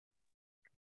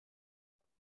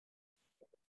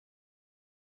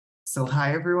So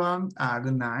hi everyone,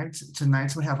 good night.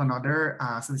 Tonight we have another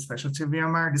specialty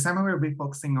VMR. This time we'll be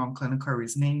focusing on clinical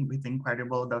reasoning with the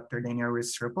incredible Dr.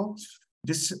 Restrepo.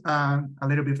 Just a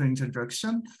little bit of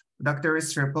introduction. Dr.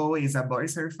 Restrepo is a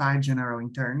board-certified general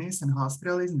internist and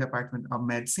hospitalist in the Department of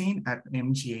Medicine at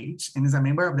MGH and is a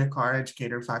member of the core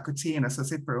educator faculty and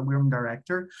associate program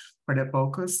director for the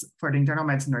focus for the internal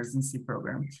medicine residency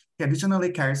program. He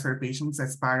additionally cares for patients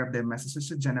as part of the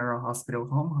Massachusetts General Hospital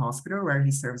Home Hospital, where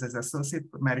he serves as associate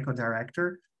medical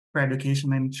director for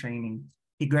education and training.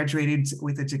 He graduated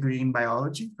with a degree in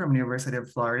biology from the University of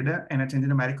Florida and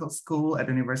attended medical school at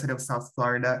the University of South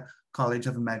Florida College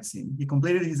of Medicine. He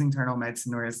completed his internal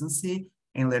medicine residency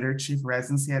and later chief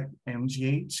residency at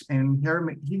MGH, and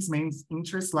his main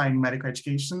interests lie in medical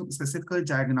education, specifically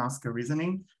diagnostic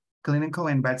reasoning, clinical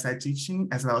and bedside teaching,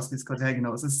 as well as physical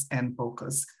diagnosis and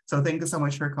focus. So thank you so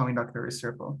much for coming, Dr.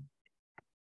 Restrepo.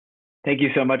 Thank you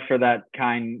so much for that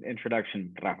kind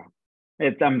introduction, Rafa.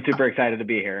 I'm super excited to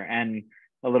be here and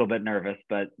a little bit nervous,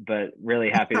 but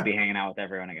really happy to be hanging out with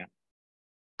everyone again.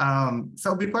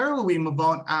 So before we move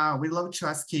on, we'd love to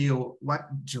ask you what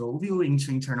drove you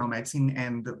into internal medicine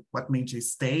and what made you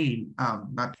stay,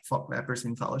 not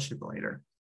pursuing fellowship later?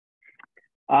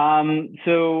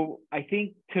 So I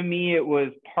think to me, it was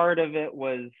part of it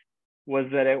was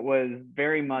that it was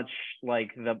very much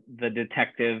like the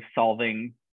detective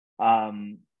solving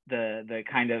the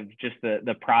kind of just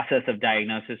the process of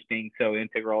diagnosis being so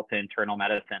integral to internal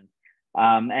medicine.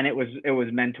 And it was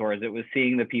mentors. It was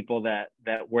seeing the people that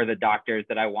were the doctors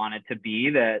that I wanted to be,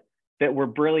 that were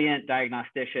brilliant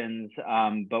diagnosticians,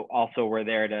 but also were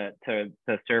there to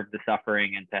serve the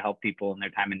suffering and to help people in their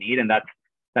time of need. And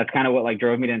that's kind of what like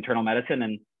drove me to internal medicine.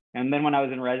 And then when I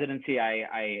was in residency,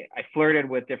 I flirted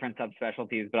with different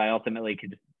subspecialties, but I ultimately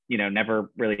could, never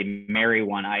really marry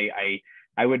one.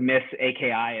 I would miss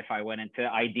AKI if I went into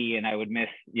ID, and I would miss,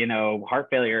 heart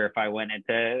failure if I went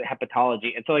into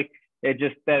hepatology. And so like, it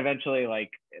just eventually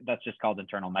that's just called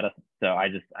internal medicine. So I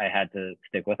had to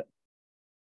stick with it.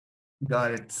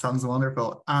 Got it. Sounds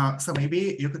wonderful. So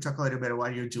maybe you could talk a little bit about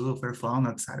what you do for fun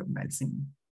outside of medicine.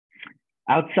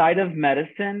 Outside of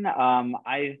medicine,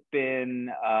 I've been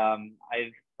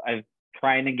I've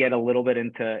trying to get a little bit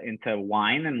into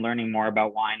wine and learning more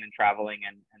about wine and traveling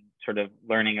and sort of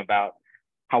learning about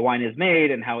how wine is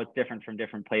made and how it's different from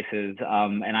different places.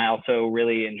 And I also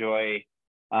really enjoy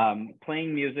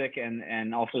playing music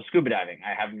and also scuba diving.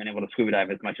 I haven't been able to scuba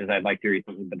dive as much as I'd like to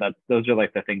recently, but those are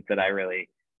like the things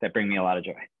that bring me a lot of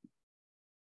joy.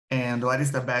 And what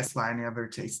is the best wine you ever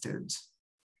tasted?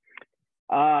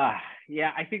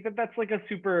 Yeah, I think that's like a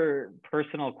super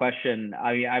personal question.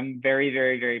 I'm very,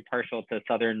 very, very partial to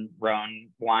Southern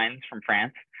Rhone wines from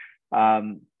France,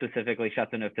 specifically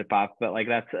Châteauneuf-du-Pape, but like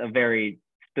that's a very,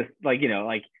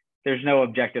 there's no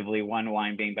objectively one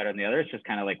wine being better than the other. It's just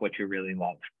kind of like what you really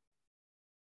love.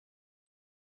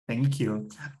 Thank you.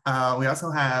 We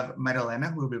also have Madalena,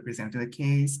 who will be presenting the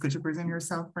case. Could you present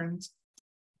yourself, friends?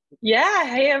 Yeah,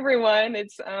 hey everyone.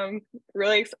 It's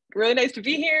really nice to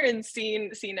be here and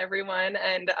seeing everyone.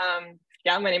 And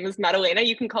yeah, my name is Madalena.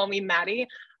 You can call me Maddie.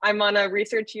 I'm on a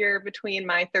research year between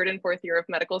my 3rd and 4th year of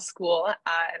medical school, and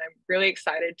I'm really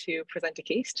excited to present a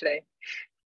case today.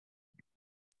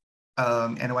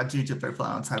 And what do you do for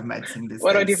fun outside of medicine these days?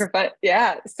 What do I do for fun?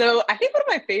 Yeah, so I think one of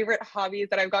my favorite hobbies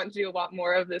that I've gotten to do a lot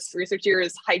more of this research year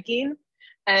is hiking.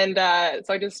 And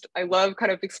so I love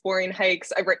kind of exploring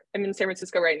hikes. I'm in San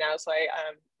Francisco right now, so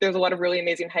there's a lot of really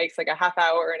amazing hikes, like a half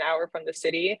hour, an hour from the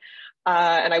city.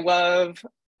 And I love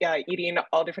eating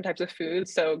all different types of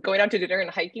foods. So going out to dinner and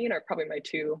hiking are probably my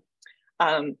two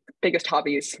biggest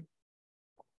hobbies.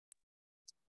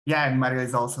 Yeah, and Mario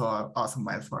is also an awesome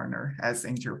math learner, as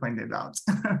Andrew pointed out.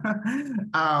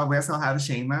 We also have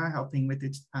Shema helping with the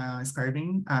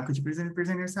scribing. Could you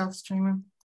present yourself, Shema?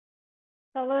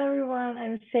 Hello, everyone.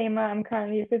 I'm Shema. I'm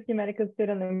currently a 50 medical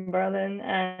student in Berlin,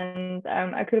 and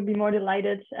I couldn't be more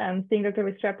delighted seeing Dr.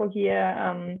 Restrepo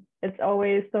here. It's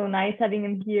always so nice having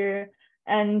him here.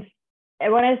 And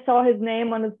when I saw his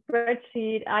name on the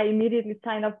spreadsheet, I immediately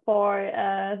signed up for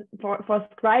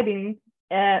scribing.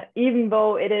 Even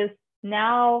though it is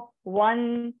now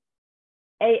 1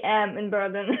 a.m. in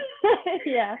Berlin.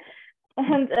 Yeah.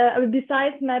 And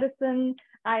besides medicine,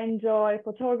 I enjoy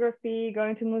photography,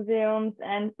 going to museums,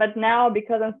 but now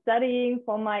because I'm studying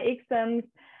for my exams,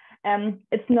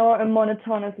 it's not a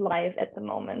monotonous life at the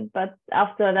moment. But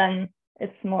after then,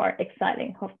 it's more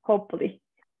exciting, hopefully.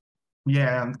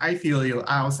 Yeah, I feel you.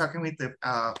 I was talking with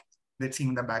the team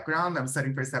in the background. I'm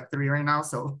studying for step 3 right now,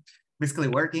 so basically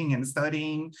working and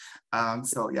studying.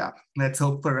 So yeah, let's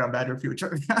hope for a better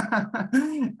future.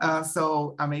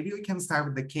 So maybe we can start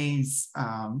with the case.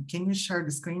 Can you share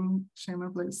the screen, Shema,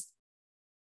 please?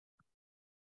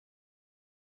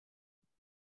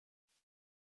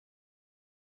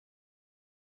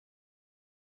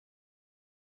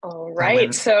 All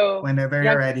right, so whenever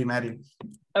you're ready, Maddie.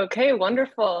 Okay,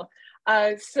 wonderful.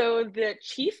 So the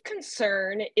chief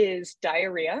concern is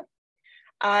diarrhea.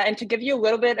 And to give you a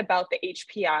little bit about the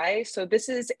HPI, so this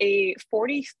is a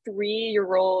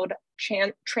 43-year-old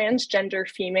transgender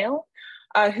female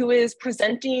who is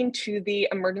presenting to the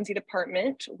emergency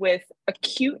department with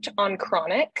acute on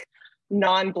chronic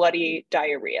non-bloody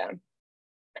diarrhea.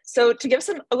 So to give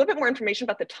a little bit more information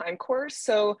about the time course,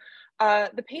 so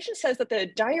the patient says that the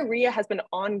diarrhea has been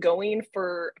ongoing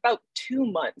for about 2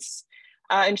 months.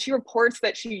 And she reports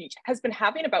that she has been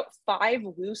having about 5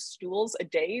 loose stools a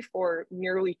day for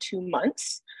nearly 2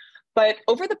 months. But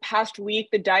over the past week,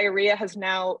 the diarrhea has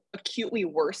now acutely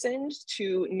worsened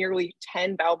to nearly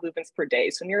 10 bowel movements per day,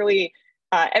 so nearly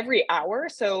every hour.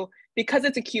 So because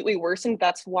it's acutely worsened,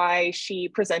 that's why she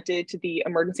presented to the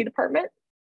emergency department.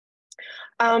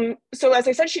 So as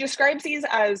I said, she describes these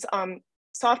as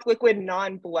soft liquid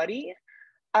non-bloody.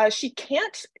 She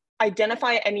can't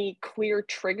identify any clear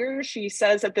triggers. She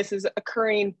says that this is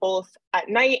occurring both at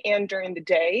night and during the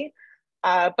day,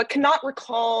 but cannot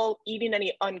recall eating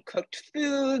any uncooked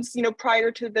foods, prior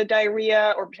to the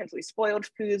diarrhea, or potentially spoiled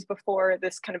foods before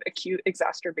this kind of acute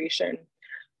exacerbation.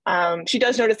 She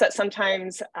does notice that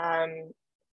sometimes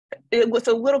it was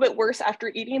a little bit worse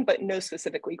after eating, but no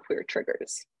specifically clear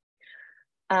triggers.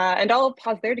 And I'll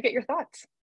pause there to get your thoughts.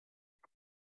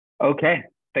 Okay,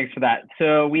 thanks for that.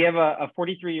 So we have a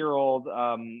 43-year-old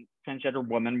transgender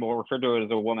woman. We'll refer to her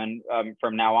as a woman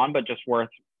from now on, but just worth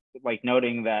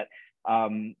noting that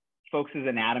folks'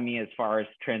 anatomy as far as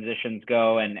transitions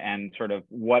go and sort of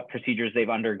what procedures they've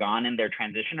undergone in their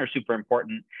transition are super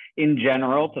important in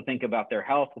general, to think about their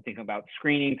health, to think about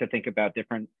screening, to think about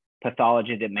different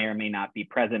pathology that may or may not be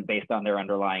present based on their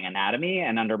underlying anatomy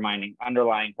and underlying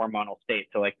hormonal state.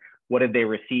 So what did they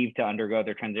receive to undergo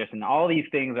their transition? All these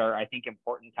things are, I think,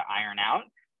 important to iron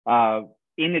out,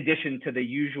 in addition to the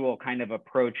usual kind of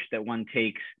approach that one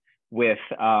takes with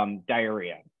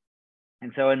diarrhea.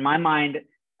 And so in my mind,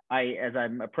 as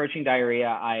I'm approaching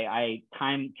diarrhea,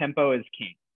 tempo is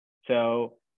king.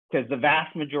 So, because the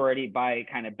vast majority, by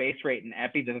kind of base rate and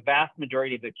epi, the vast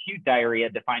majority of acute diarrhea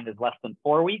defined as less than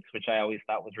 4 weeks, which I always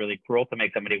thought was really cruel to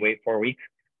make somebody wait 4 weeks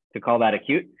to call that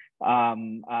acute,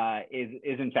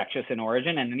 is infectious in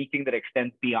origin, and anything that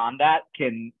extends beyond that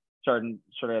can start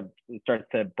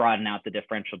to broaden out the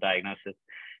differential diagnosis.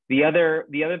 The other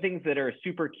things that are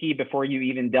super key before you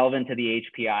even delve into the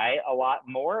HPI a lot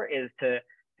more is to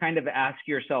kind of ask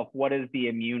yourself, what is the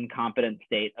immune competent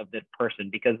state of this person?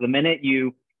 Because the minute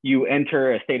you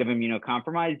enter a state of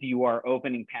immunocompromise, you are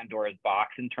opening Pandora's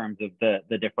box in terms of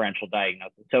the differential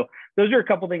diagnosis. So those are a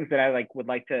couple things that I would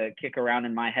like to kick around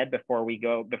in my head before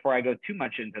I go too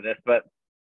much into this. But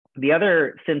the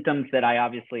other symptoms that I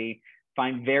obviously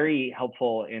find very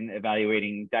helpful in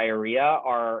evaluating diarrhea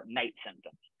are night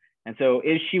symptoms. And so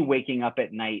is she waking up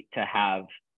at night to have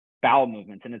bowel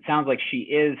movements? And it sounds like she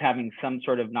is having some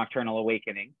sort of nocturnal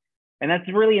awakening. And that's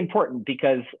really important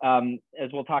because as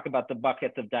we'll talk about the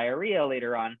buckets of diarrhea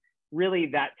later on,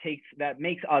 really that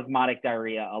makes osmotic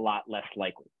diarrhea a lot less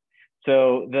likely.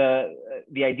 So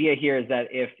the idea here is that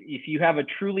if you have a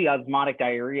truly osmotic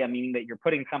diarrhea, meaning that you're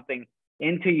putting something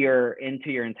into your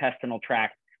intestinal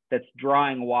tract that's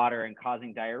drawing water and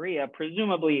causing diarrhea,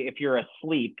 presumably if you're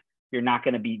asleep, you're not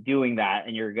going to be doing that,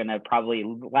 and you're going to probably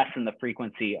lessen the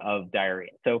frequency of diarrhea.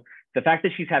 So the fact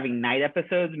that she's having night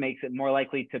episodes makes it more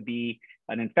likely to be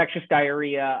an infectious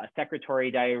diarrhea, a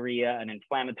secretory diarrhea, an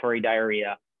inflammatory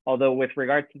diarrhea. Although with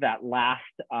regards to that last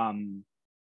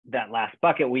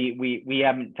bucket, we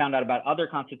haven't found out about other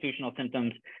constitutional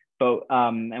symptoms, but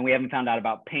and we haven't found out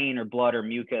about pain or blood or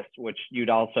mucus, which you'd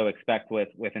also expect with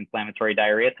inflammatory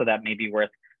diarrhea. So that may be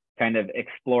worth kind of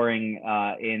exploring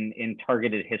in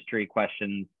targeted history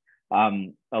questions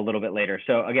a little bit later.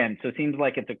 So again, so it seems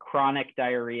like it's a chronic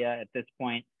diarrhea at this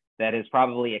point that has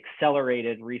probably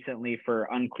accelerated recently for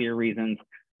unclear reasons.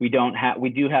 We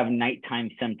do have nighttime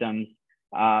symptoms.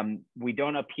 We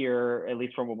don't appear, at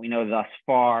least from what we know thus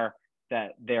far,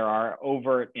 that there are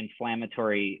overt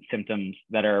inflammatory symptoms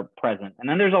that are present. And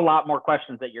then there's a lot more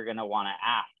questions that you're going to want to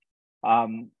ask.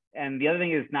 And the other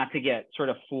thing is not to get sort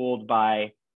of fooled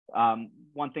by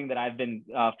one thing that I've been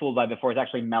fooled by before is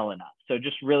actually melena. So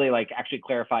just really actually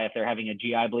clarify if they're having a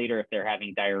GI bleed or if they're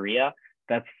having diarrhea.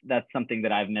 That's something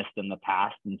that I've missed in the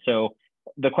past. And so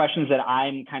the questions that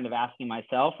I'm kind of asking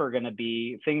myself are going to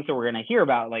be things that we're going to hear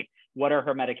about, like what are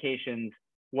her medications,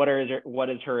 what is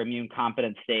her immune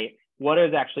competence state, what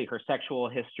is actually her sexual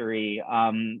history,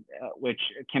 which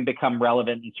can become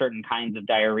relevant in certain kinds of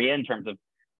diarrhea in terms of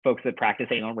folks that practice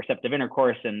anal receptive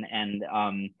intercourse and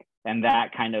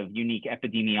that kind of unique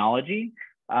epidemiology.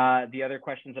 The other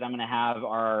questions that I'm going to have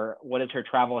are, what is her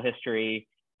travel history?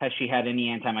 Has she had any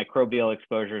antimicrobial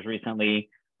exposures recently?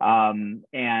 And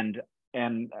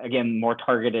again, more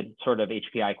targeted sort of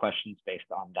HPI questions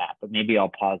based on that, but maybe I'll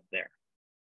pause there.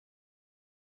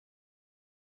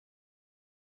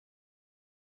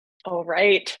 All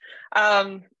right.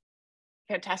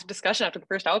 Fantastic discussion after the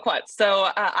first aliquot. So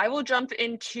I will jump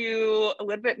into a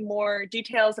little bit more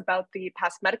details about the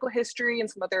past medical history and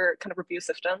some other kind of review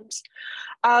systems.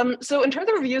 So in terms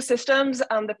of review systems,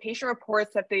 the patient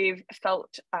reports that they've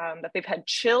felt that they've had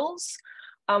chills.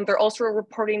 They're also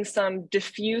reporting some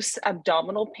diffuse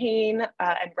abdominal pain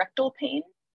and rectal pain.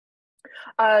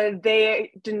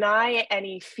 They deny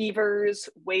any fevers,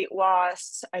 weight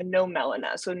loss, and no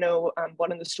melena, so no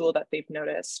blood in the stool that they've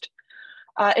noticed.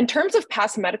 In terms of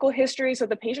past medical history, so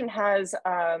the patient has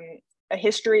a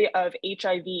history of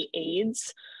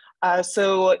HIV/AIDS.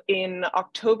 So in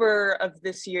October of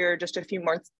this year, just a few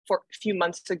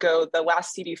months ago, the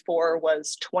last CD4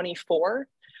 was 24,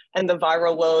 and the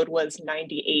viral load was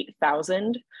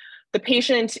 98,000. The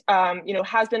patient,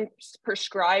 has been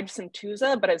prescribed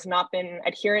Centuza, but has not been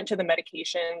adherent to the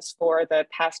medications for the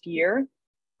past year.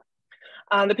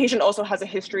 The patient also has a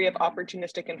history of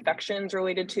opportunistic infections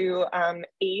related to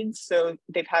AIDS. So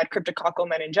they've had cryptococcal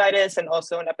meningitis and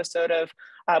also an episode of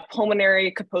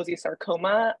pulmonary Kaposi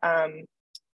sarcoma,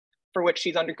 for which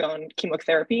she's undergone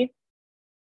chemotherapy.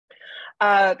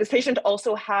 This patient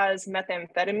also has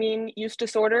methamphetamine use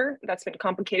disorder that's been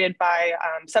complicated by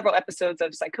several episodes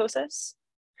of psychosis.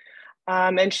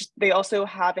 And they also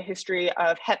have a history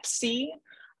of Hep C,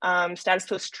 status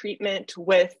post treatment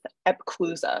with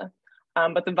Epclusa.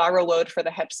 But the viral load for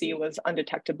the Hep C was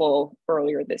undetectable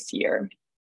earlier this year.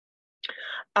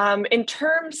 In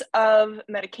terms of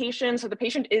medication, so the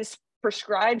patient is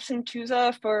prescribed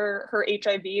Centuza for her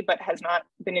HIV, but has not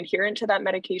been adherent to that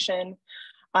medication.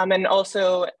 And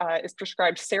also is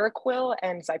prescribed Seroquel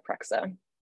and Zyprexa.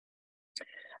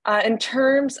 In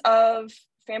terms of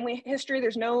family history,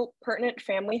 there's no pertinent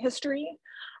family history.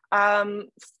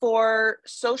 For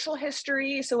social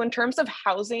history, so in terms of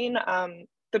housing,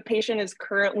 the patient is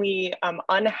currently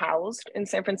unhoused in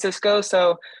San Francisco.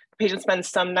 So the patient spends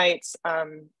some nights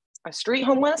street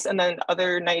homeless and then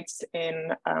other nights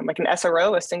in like an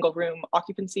SRO, a single room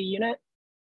occupancy unit.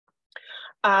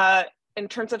 In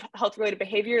terms of health-related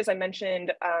behaviors, I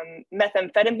mentioned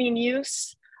methamphetamine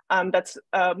use. That's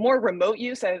more remote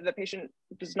use. The patient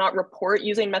does not report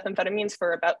using methamphetamines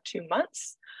for about 2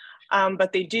 months.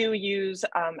 But they do use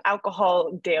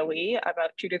alcohol daily,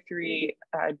 about 2 to 3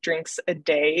 drinks a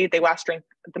day. They last drink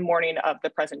the morning of the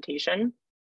presentation.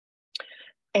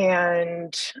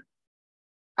 And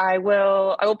I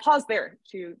will pause there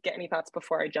to get any thoughts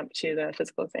before I jump to the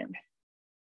physical exam.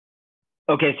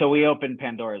 Okay, so we opened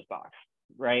Pandora's box,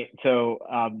 right? So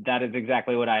that is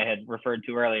exactly what I had referred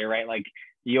to earlier, right? Like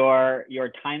your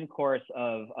time course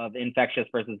of infectious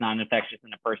versus non-infectious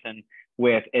in a person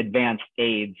with advanced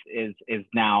AIDS is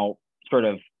now sort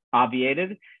of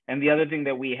obviated. And the other thing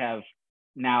that we have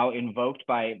now invoked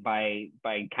by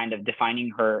kind of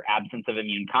defining her absence of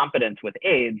immune competence with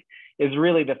AIDS is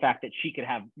really the fact that she could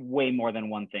have way more than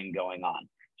one thing going on.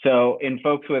 So in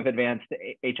folks with advanced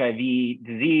HIV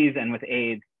disease and with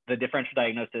AIDS, the differential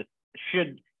diagnosis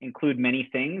should include many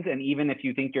things. And even if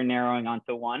you think you're narrowing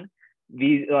onto one,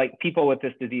 these people with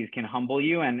this disease can humble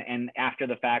you, and after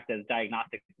the fact, as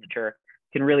diagnostics mature,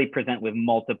 can really present with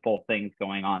multiple things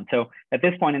going on. So at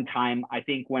this point in time, I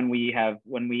think when we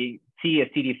see a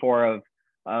CD4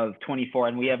 of 24,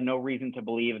 and we have no reason to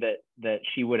believe that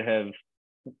she would have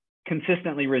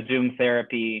consistently resumed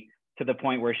therapy to the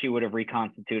point where she would have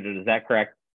reconstituted. Is that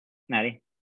correct, Maddie?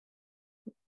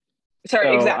 Sorry,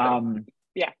 so, exactly.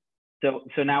 Yeah.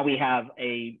 So now we have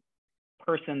a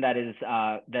person that is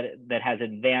that has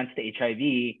advanced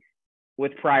HIV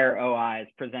with prior OIs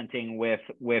presenting with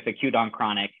acute on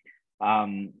chronic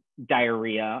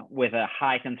diarrhea with a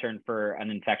high concern for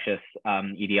an infectious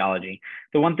etiology.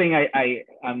 The one thing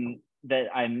that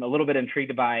I'm a little bit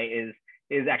intrigued by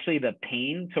is actually the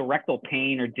pain. So rectal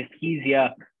pain or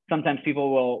dyschezia. Sometimes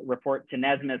people will report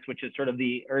tenesmus, which is sort of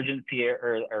the urgency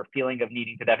or feeling of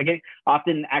needing to defecate,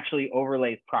 often actually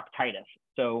overlays proctitis.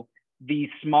 So the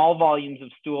small volumes of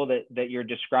stool that you're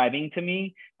describing to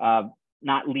me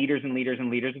not liters and liters and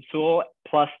liters of stool,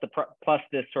 plus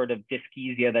this sort of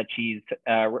dyschezia that she's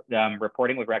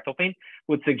reporting with rectal pain,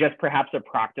 would suggest perhaps a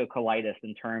proctocolitis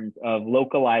in terms of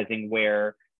localizing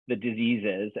where the disease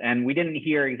is. And we didn't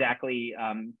hear exactly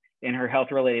in her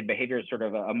health-related behaviors sort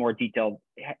of a more detailed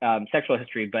sexual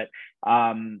history, but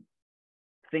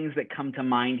things that come to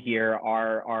mind here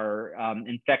are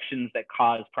infections that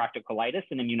cause proctocolitis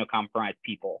in immunocompromised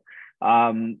people.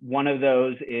 One of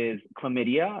those is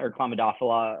chlamydia or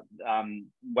chlamydophila,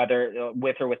 whether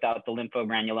with or without the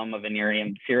lymphogranuloma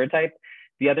venereum serotype.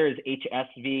 The other is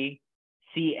HSV,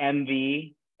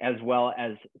 CMV, as well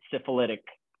as syphilitic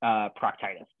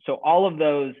proctitis. So all of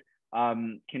those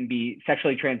can be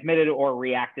sexually transmitted or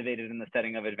reactivated in the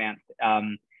setting of advanced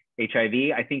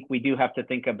HIV. I think we do have to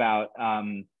think about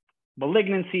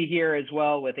malignancy here as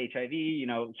well with HIV, you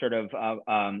know, sort of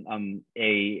an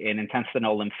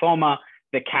intestinal lymphoma.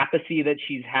 The Kaposi that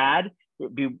she's had,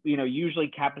 you know, usually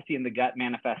Kaposi in the gut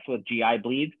manifests with GI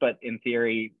bleeds, but in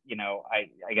theory, you know,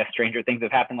 I guess stranger things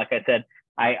have happened. Like I said,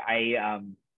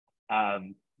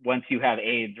 once you have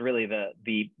AIDS, really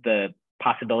the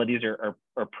possibilities are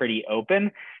pretty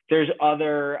open. There's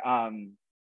other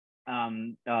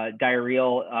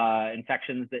diarrheal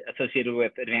infections associated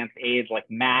with advanced AIDS, like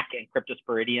MAC and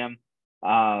cryptosporidium.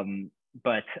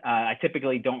 But I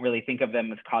typically don't really think of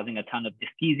them as causing a ton of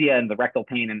dyschezia and the rectal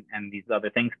pain and these other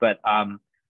things. But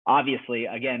obviously,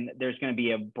 again, there's going to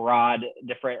be a broad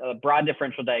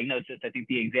differential diagnosis. I think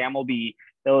the exam will be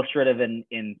illustrative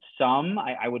in some.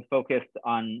 I would focus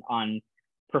on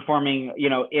performing, you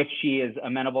know, if she is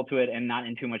amenable to it and not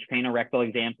in too much pain, a rectal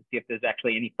exam to see if there's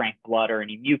actually any frank blood or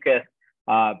any mucus,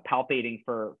 palpating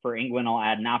for inguinal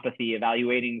adenopathy,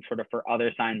 evaluating sort of for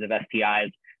other signs of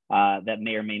STIs that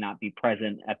may or may not be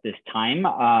present at this time.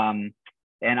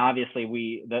 And obviously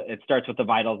it starts with the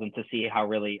vitals and to see how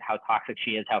toxic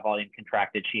she is, how volume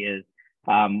contracted she is,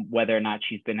 whether or not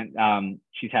she's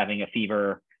having a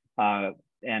fever.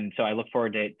 And so I look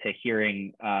forward to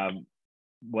hearing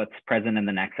what's present in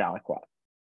the next aliquot.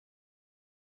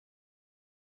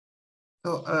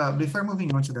 So before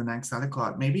moving on to the next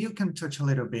aliquot, maybe you can touch a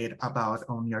little bit about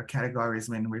your categories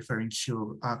when referring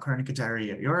to chronic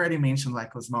diarrhea. You already mentioned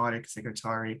like osmotic,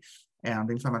 secretory, and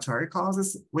inflammatory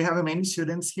causes. We have many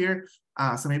students here.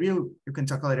 So maybe you can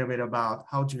talk a little bit about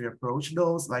how do you approach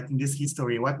those, like in this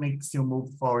history, what makes you move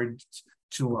forward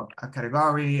to a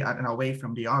category and away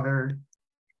from the other?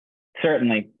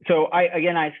 Certainly. So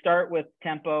I start with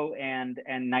tempo and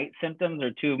night symptoms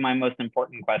are two of my most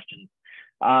important questions.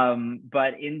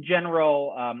 But in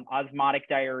general, osmotic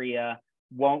diarrhea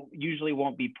usually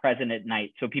won't be present at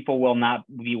night. So people will not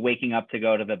be waking up to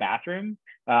go to the bathroom.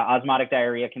 Osmotic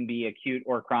diarrhea can be acute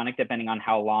or chronic depending on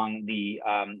how long the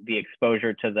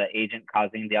exposure to the agent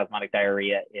causing the osmotic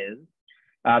diarrhea is.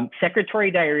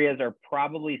 Secretory diarrheas are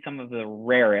probably some of the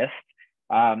rarest.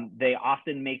 They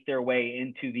often make their way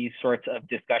into these sorts of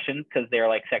discussions because they're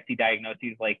like sexy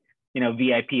diagnoses, like, you know,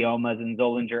 VIPomas and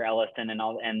Zollinger-Ellison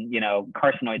and you know,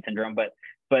 carcinoid syndrome, but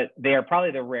they are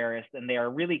probably the rarest, and they are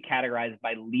really categorized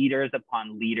by liters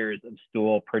upon liters of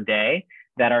stool per day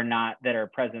that are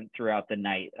present throughout the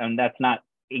night. And that's not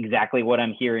exactly what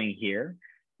I'm hearing here.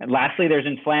 And lastly, there's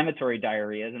inflammatory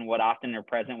diarrheas, and what often are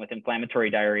present with inflammatory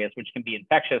diarrheas, which can be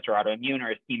infectious or autoimmune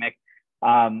or ischemic,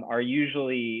 are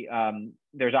usually,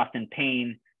 there's often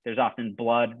pain, there's often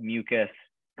blood, mucus,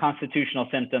 constitutional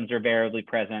symptoms are variably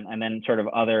present, and then sort of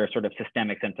other sort of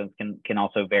systemic symptoms can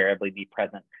also variably be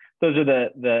present. Those are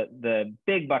the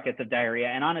big buckets of diarrhea.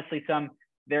 And honestly,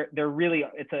 they're really,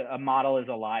 it's a model is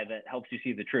a lie that helps you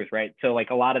see the truth, right? So like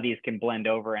a lot of these can blend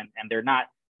over and they're not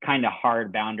kind of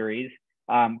hard boundaries.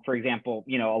 For example,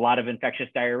 you know, a lot of infectious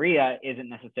diarrhea isn't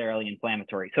necessarily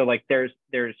inflammatory. So like there's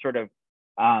sort of,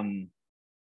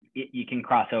 you can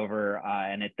cross over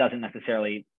and it doesn't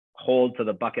necessarily hold to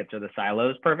the buckets or the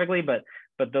silos perfectly, but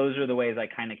those are the ways I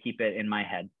kind of keep it in my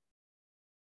head.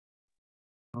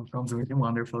 Oh, sounds really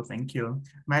wonderful. Thank you.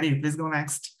 Maddie, please go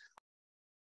next.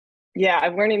 Yeah,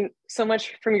 I'm learning so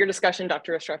much from your discussion,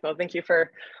 Dr. Restrepo. Thank you for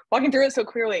walking through it so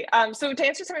clearly. So to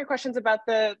answer some of your questions about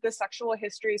the sexual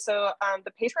history, so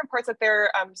the patient reports that they're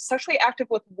sexually active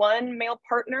with one male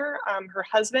partner, her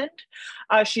husband.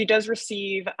 She does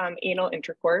receive anal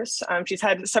intercourse. She's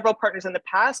had several partners in the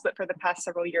past, but for the past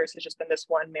several years, it's just been this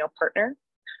one male partner.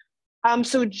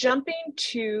 So jumping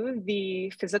to the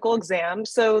physical exam,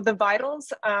 so the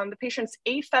vitals, the patient's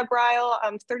afebrile,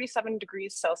 37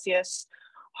 degrees Celsius,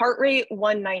 heart rate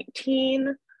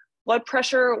 119, blood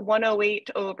pressure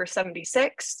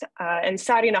 108/76, and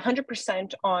satting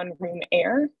 100% on room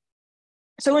air.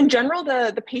 So in general,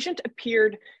 the patient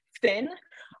appeared thin.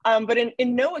 but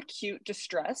in no acute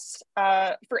distress.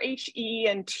 For HE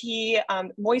and T,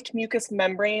 moist mucous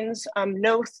membranes,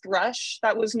 no thrush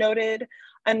that was noted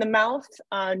in the mouth,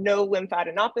 no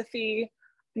lymphadenopathy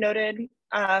noted.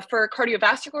 For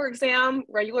cardiovascular exam,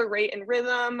 regular rate and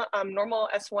rhythm, normal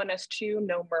S1, S2,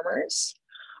 no murmurs.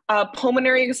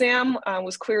 Pulmonary exam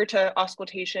was clear to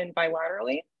auscultation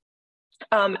bilaterally.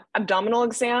 Abdominal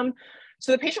exam,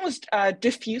 so the patient was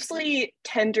diffusely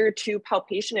tender to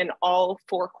palpation in all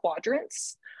 4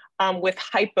 quadrants, with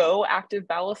hypoactive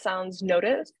bowel sounds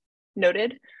noted,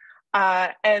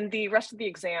 and the rest of the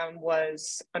exam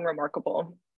was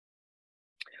unremarkable.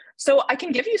 So I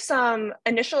can give you some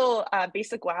initial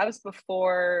basic labs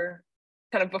before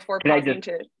pausing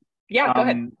to, yeah, go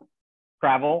ahead.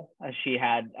 Travel, as she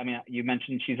had, I mean, you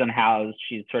mentioned she's unhoused,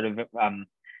 she's sort of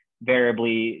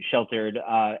variably sheltered.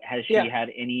 Has she had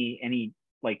any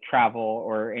like travel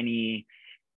or any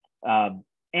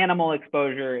animal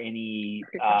exposure, any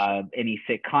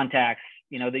sick contacts,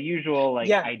 you know, the usual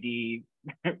like ID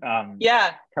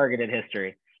targeted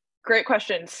history? Great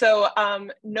question. So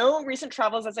no recent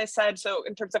travels, as I said. So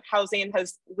in terms of housing,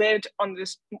 has lived on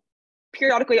this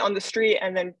periodically on the street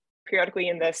and then periodically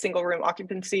in the single room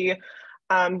occupancy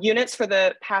units for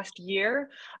the past year.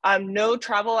 No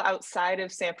travel outside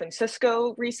of San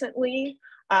Francisco recently.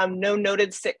 No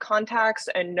noted sick contacts,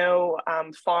 and no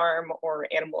farm or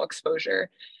animal exposure.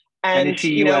 And is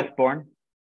she US born?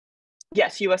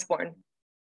 Yes, US born.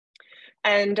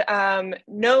 And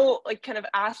no, like, kind of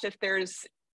asked if there's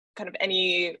kind of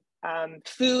any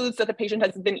foods that the patient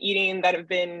has been eating that have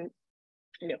been,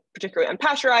 you know, particularly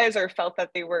unpasteurized or felt that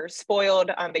they were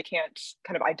spoiled. They can't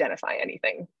kind of identify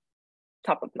anything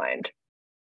top of mind.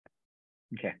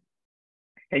 Okay.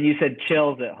 And you said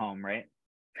chills at home, right?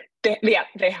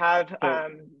 They have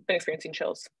been experiencing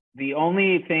chills. The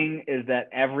only thing is that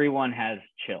everyone has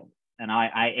chills. And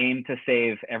I aim to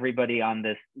save everybody on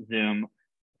this Zoom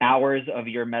hours of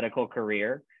your medical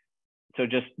career. So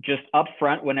just up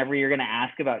front, whenever you're gonna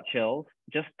ask about chills,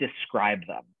 just describe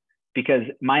them. Because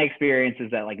my experience is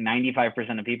that like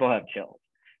 95% of people have chills.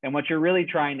 And what you're really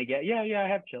trying to get, yeah, I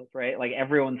have chills, right? Like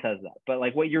everyone says that. But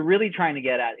like what you're really trying to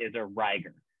get at is a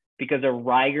rigor, because a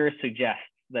rigor suggests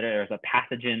that there's a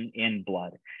pathogen in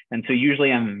blood. And so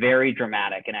usually I'm very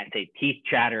dramatic and I say teeth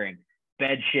chattering,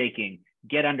 bed shaking,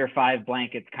 get under 5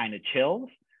 blankets kind of chills.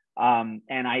 And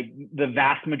the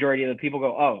vast majority of the people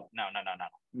go, oh, no,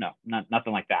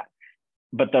 nothing like that.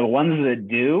 But the ones that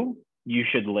do, you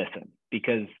should listen,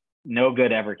 because no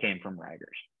good ever came from rigors.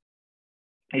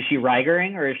 Is she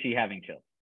rigoring or is she having chills?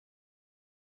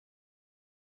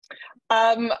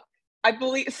 I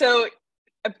believe so.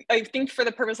 I think for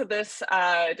the purpose of this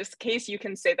case, you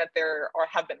can say that there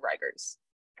have been rigors.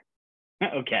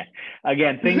 Okay.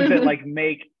 Again, things that like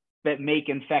make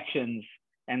infections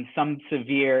and some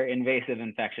severe invasive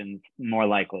infections more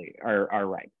likely are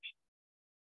rigors.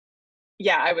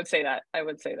 Yeah, I would say that.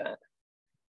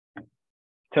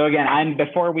 So again,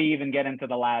 before we even get into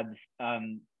the labs,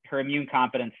 her immune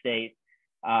competent state,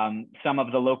 some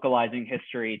of the localizing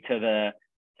history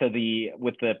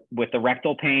with the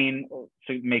rectal pain, so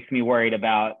it makes me worried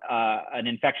about an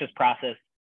infectious process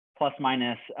plus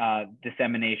minus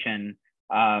dissemination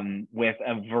with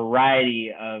a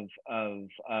variety of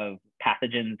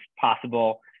pathogens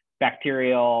possible,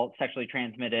 bacterial, sexually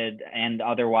transmitted, and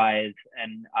otherwise,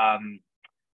 and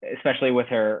especially with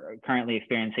her currently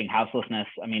experiencing houselessness.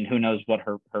 I mean, who knows what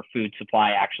her food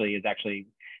supply is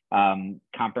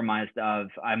compromised of.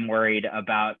 I'm worried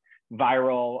about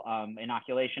viral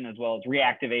inoculation as well as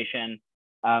reactivation.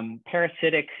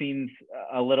 Parasitic seems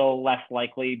a little less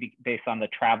likely based on the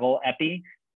travel epi.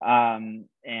 And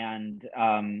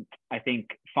I think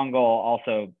fungal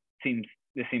also seems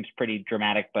pretty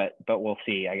dramatic, but we'll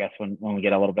see, I guess, when we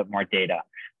get a little bit more data.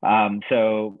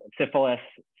 So syphilis,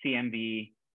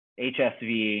 CMV,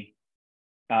 HSV,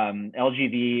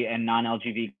 LGV and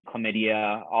non-LGV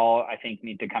chlamydia, all I think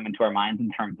need to come into our minds in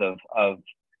terms of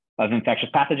infectious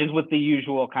pathogens, with the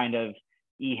usual kind of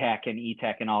EHEC and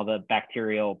ETEC and all the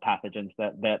bacterial pathogens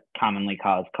that commonly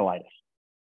cause colitis.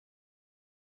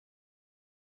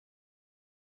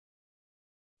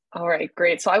 All right,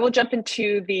 great. So I will jump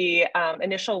into the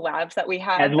initial labs that we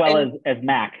have. As well as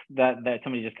MAC, that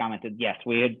somebody just commented. Yes,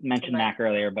 we had mentioned MAC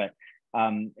earlier, but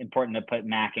important to put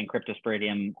MAC and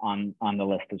cryptosporidium on the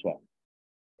list as well.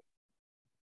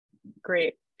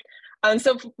 Great.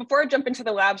 So before I jump into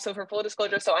the lab, so for full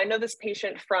disclosure, so I know this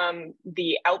patient from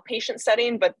the outpatient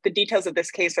setting, but the details of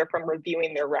this case are from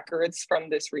reviewing their records from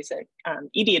this recent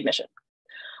ED admission.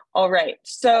 All right,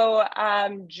 so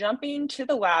jumping to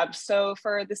the lab. So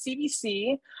for the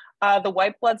CBC, The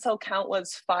white blood cell count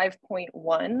was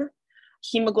 5.1,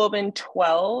 hemoglobin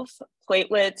 12,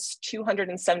 platelets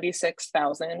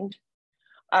 276,000.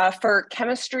 For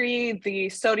chemistry, the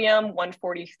sodium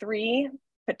 143,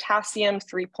 potassium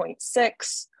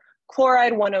 3.6,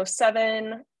 chloride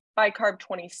 107, bicarb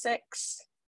 26,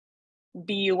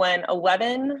 BUN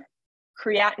 11,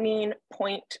 creatinine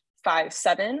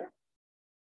 0.57,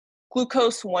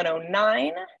 glucose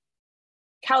 109,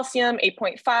 calcium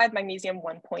 8.5, magnesium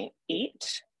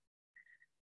 1.8.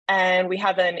 And we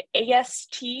have an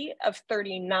AST of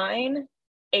 39,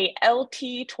 ALT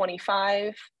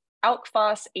 25, ALK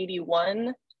Phos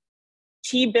 81,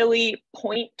 T-Billy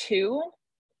 0.2,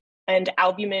 and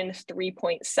albumin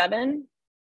 3.7.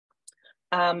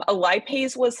 A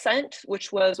lipase was sent,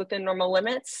 which was within normal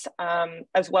limits,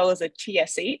 as well as a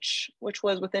TSH, which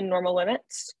was within normal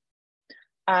limits.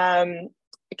 I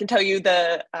can tell you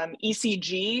the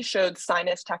ECG showed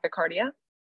sinus tachycardia.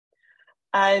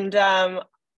 And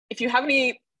if you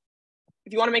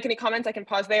want to make any comments, I can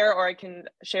pause there, or I can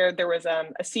share there was a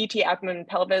CT abdomen and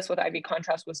pelvis with IV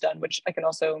contrast was done, which I can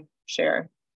also share.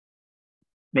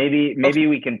 Maybe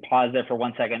we can pause there for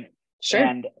 1 second. Sure.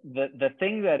 And the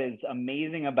thing that is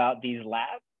amazing about these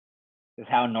labs is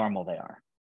how normal they are.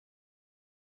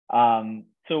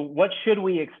 So what should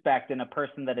we expect in a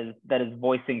person that is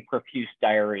voicing profuse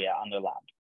diarrhea on their lab?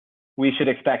 We should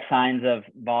expect signs of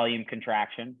volume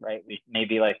contraction, right?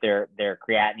 Maybe like their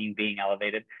creatinine being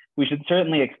elevated. We should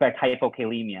certainly expect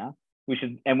hypokalemia. We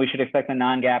should expect a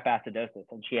non-gap acidosis,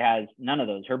 and she has none of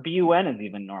those. Her BUN is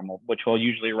even normal, which will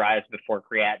usually rise before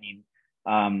creatinine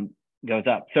goes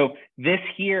up. So this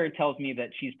here tells me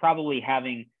that she's probably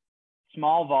having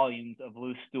small volumes of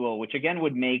loose stool, which again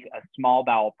would make a small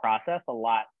bowel process a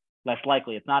lot less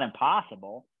likely. It's not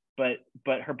impossible, but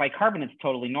her bicarbonate is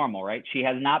totally normal, right? She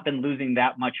has not been losing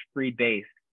that much free base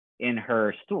in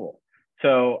her stool.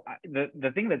 So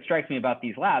the thing that strikes me about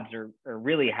these labs are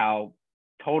really how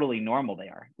totally normal they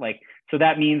are. Like, so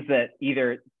that means that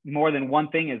either more than one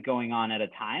thing is going on at a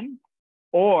time,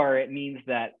 or it means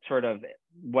that sort of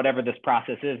whatever this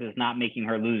process is not making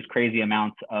her lose crazy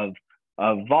amounts of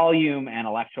volume and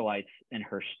electrolytes in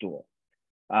her stool.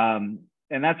 And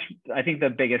that's, I think, the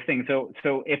biggest thing. So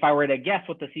if I were to guess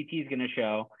what the CT is going to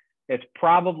show, it's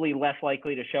probably less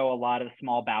likely to show a lot of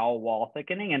small bowel wall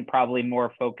thickening and probably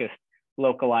more focused,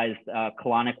 localized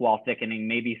colonic wall thickening,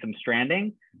 maybe some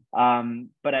stranding.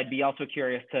 But I'd be also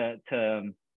curious to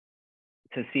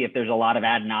see if there's a lot of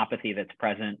adenopathy that's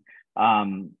present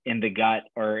in the gut,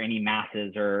 or any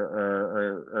masses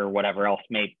or whatever else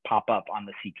may pop up on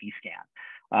the CT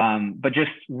scan. But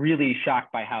just really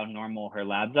shocked by how normal her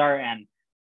labs are.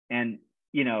 And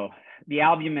you know, the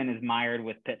albumin is mired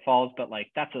with pitfalls, but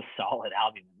like that's a solid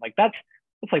albumin. Like that's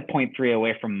like 0.3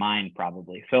 away from mine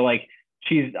probably. So like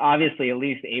she's obviously at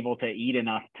least able to eat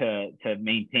enough to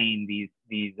maintain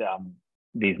these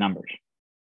numbers.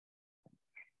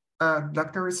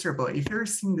 Dr. Restrepo, if you're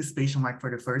seeing this patient like for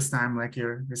the first time, like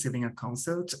you're receiving a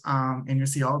consult, and you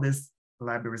see all these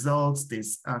lab results,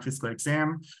 this physical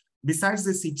exam, besides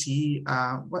the CT,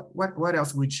 what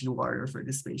else would you order for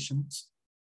this patient?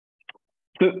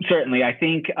 So, certainly, I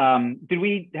think, did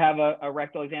we have a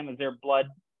rectal exam? Is there blood?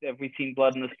 Have we seen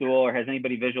blood in the stool, or has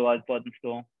anybody visualized blood in the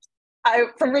stool?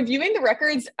 From reviewing the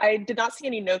records, I did not see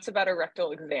any notes about a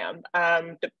rectal exam.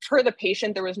 Per the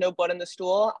patient, there was no blood in the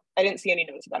stool. I didn't see any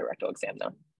notes about a rectal exam,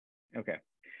 though. Okay.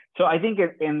 So I think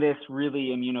in this really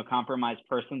immunocompromised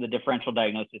person, the differential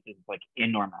diagnosis is like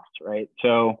enormous, right?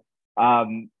 So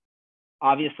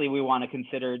obviously we want to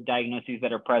consider diagnoses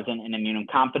that are present in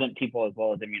immunocompetent people as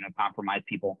well as immunocompromised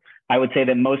people. I would say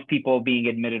that most people being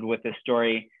admitted with this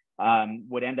story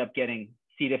would end up getting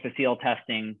C. difficile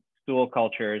testing, stool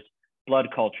cultures, blood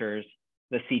cultures,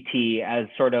 the CT as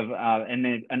sort of, and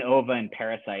then an ova and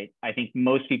parasite. I think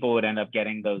most people would end up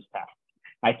getting those tests.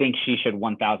 I think she should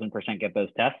 1000% get those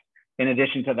tests. In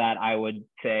addition to that, I would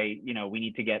say, you know, we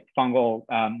need to get fungal,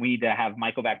 we need to have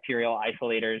mycobacterial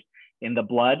isolators in the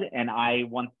blood. And I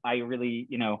really,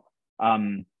 you know,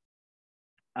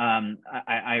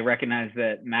 I recognize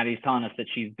that Maddie's telling us that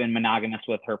she's been monogamous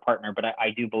with her partner, but I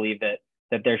do believe that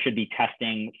there should be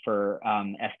testing for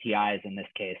STIs in this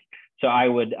case. So I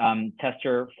would test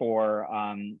her for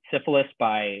syphilis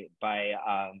by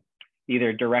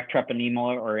either direct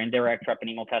treponemal or indirect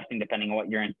treponemal testing, depending on what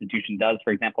your institution does.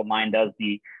 For example, mine does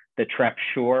the Trep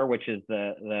Sure, which is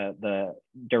the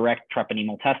direct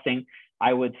treponemal testing.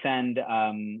 I would send,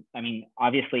 I mean,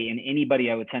 obviously in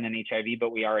anybody I would send an HIV,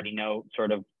 but we already know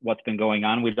sort of what's been going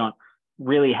on. We don't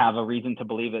really have a reason to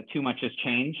believe that too much has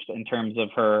changed in terms of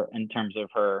her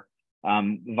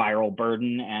viral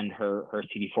burden and her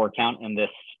CD4 count in this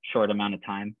short amount of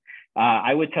time.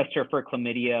 I would test her for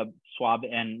chlamydia, swab,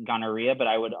 and gonorrhea, but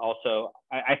I would also,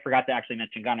 I forgot to actually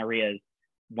mention gonorrhea is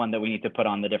one that we need to put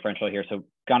on the differential here. So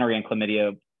gonorrhea and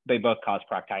chlamydia, they both cause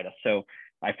proctitis. So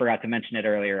I forgot to mention it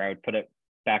earlier. I would put it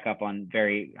back up on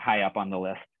very high up on the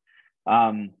list.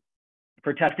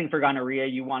 For testing for gonorrhea,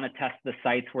 you want to test the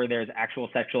sites where there's actual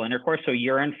sexual intercourse. So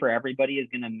urine for everybody is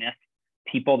going to miss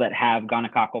people that have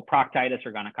gonococcal proctitis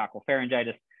or gonococcal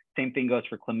pharyngitis. Same thing goes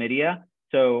for chlamydia.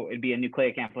 So it'd be a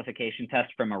nucleic amplification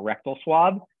test from a rectal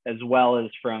swab, as well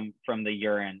as from the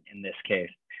urine in this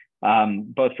case,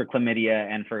 both for chlamydia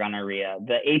and for gonorrhea.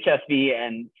 The HSV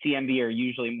and CMV are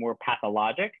usually more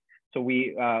pathologic. So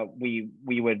we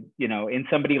would, in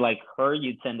somebody like her,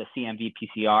 you'd send a CMV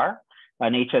PCR.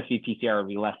 An HSV PCR would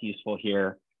be less useful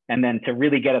here. And then to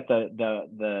really get at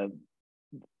to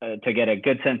get a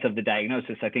good sense of the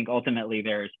diagnosis, I think ultimately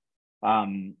there's,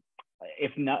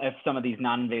 if some of these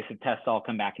non-invasive tests all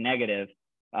come back negative,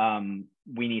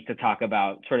 we need to talk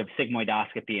about sort of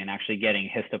sigmoidoscopy and actually getting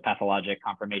histopathologic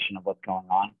confirmation of what's going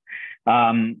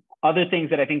on. Other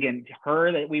things that I think in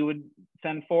her that we would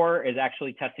send for is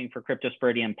actually testing for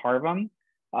Cryptosporidium parvum,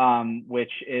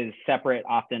 which is separate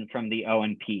often from the O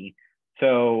and P.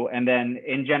 So, and then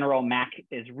in general, MAC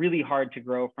is really hard to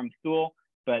grow from stool,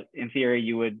 but in theory,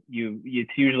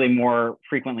 it's usually more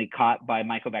frequently caught by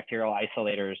mycobacterial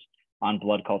isolators on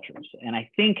blood cultures. And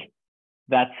I think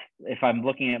that's, if I'm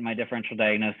looking at my differential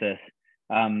diagnosis,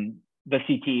 the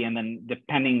CT, and then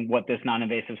depending what this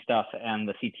non-invasive stuff and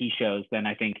the CT shows, then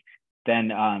I think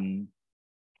opting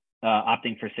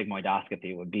for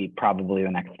sigmoidoscopy would be probably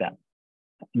the next step.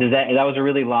 That was a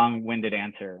really long-winded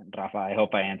answer, Rafa. I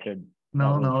hope I answered.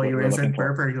 No, you answered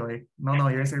perfectly. No,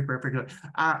 you answered perfectly.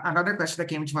 Another question that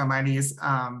came to my mind is,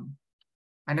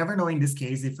 I never know in this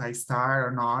case if I start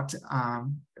or not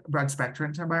broad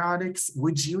spectrum antibiotics.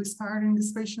 Would you start in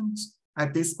these patients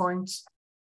at this point?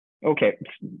 Okay,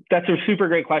 that's a super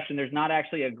great question. There's not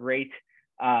actually a great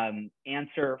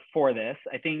answer for this.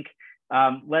 I think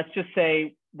let's just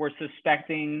say we're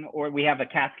suspecting, or we have a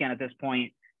CAT scan at this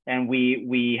point, and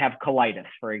we have colitis,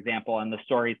 for example, and the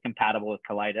story is compatible with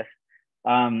colitis.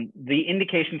 The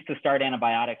indications to start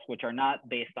antibiotics, which are not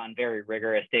based on very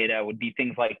rigorous data, would be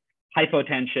things like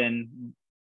hypotension,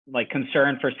 like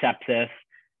concern for sepsis,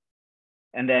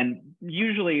 and then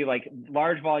usually like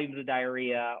large volumes of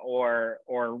diarrhea or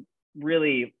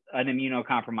really an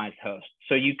immunocompromised host.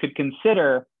 So you could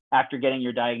consider, after getting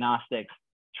your diagnostics,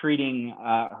 treating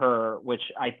her, which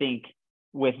I think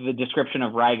with the description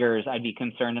of Riger's, I'd be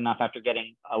concerned enough after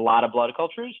getting a lot of blood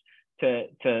cultures to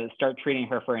start treating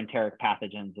her for enteric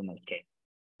pathogens in this case.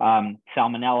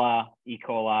 Salmonella, E.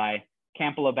 coli,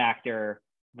 Campylobacter,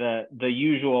 the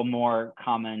usual more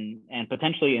common, and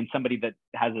potentially in somebody that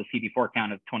has a CD4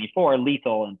 count of 24,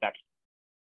 lethal infection.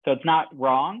 So it's not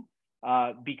wrong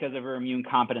because of her immune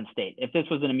competent state. If this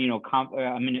was an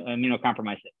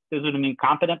immunocompromised state, if this was an immune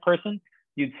competent person,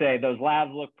 you'd say those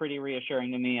labs look pretty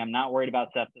reassuring to me. I'm not worried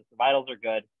about sepsis. The vitals are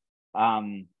good.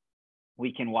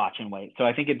 We can watch and wait. So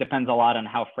I think it depends a lot on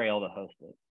how frail the host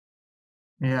is.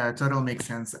 Yeah, it totally makes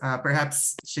sense.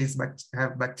 Perhaps she's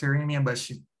have bacteremia, but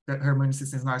her immune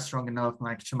system is not strong enough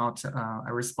like to mount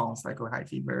a response like a high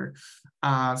fever.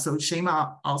 So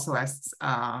Shema also asks,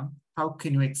 how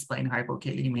can you explain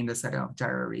hypokalemia in the setting of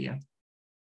diarrhea?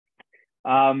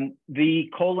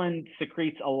 The colon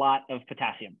secretes a lot of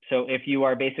potassium. So if you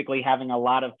are basically having a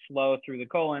lot of flow through the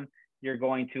colon, you're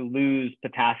going to lose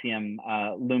potassium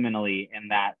luminally in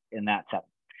that setting.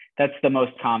 That's the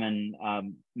most common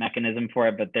mechanism for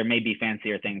it, but there may be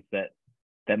fancier things that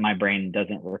my brain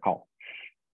doesn't recall.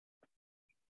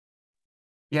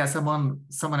 Yeah, someone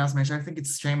else mentioned, I think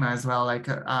it's Shema as well, like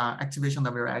activation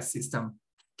of your RAS system.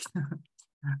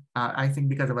 I think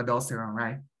because of aldosterone,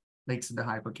 right? Leads to the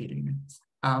hypokalemia.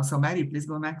 So Maddie, please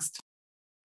go next.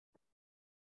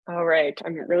 All right,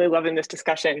 I'm really loving this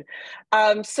discussion.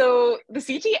 So the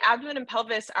CT abdomen and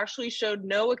pelvis actually showed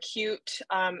no acute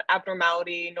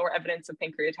abnormality nor evidence of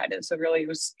pancreatitis. So really it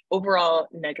was overall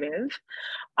negative.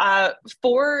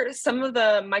 For some of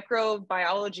the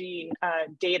microbiology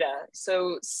data,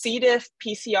 so C. diff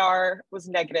PCR was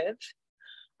negative,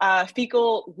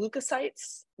 fecal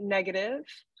leukocytes negative.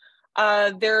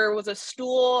 There was a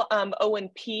stool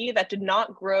O&P that did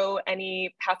not grow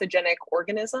any pathogenic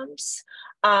organisms.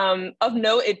 Of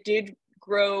note, it did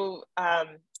grow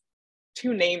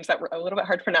two names that were a little bit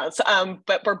hard to pronounce,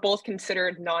 but were both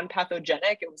considered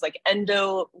non-pathogenic. It was like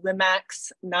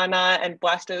Endolimax nana and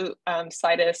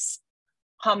Blastocytus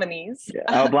hominis. Yeah.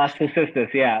 Oh,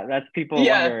 blastocystis. Yeah, that's people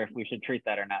wonder if we should treat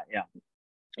that or not. Yeah.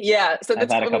 Yeah, so I've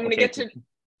that's had a when couple we get to cases.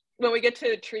 when we get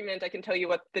to treatment, I can tell you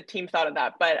what the team thought of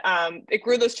that. But it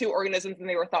grew those two organisms, and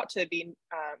they were thought to be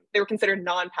they were considered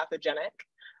non-pathogenic.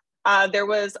 There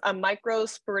was a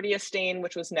microsporidia stain,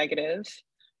 which was negative.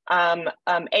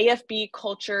 AFB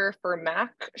culture for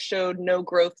MAC showed no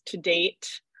growth to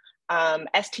date.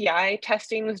 STI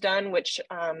testing was done, which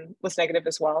was negative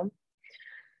as well.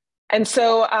 And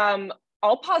so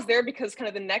I'll pause there because kind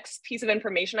of the next piece of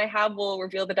information I have will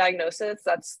reveal the diagnosis.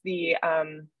 That's the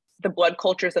blood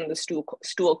cultures and the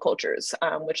stool cultures,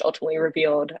 which ultimately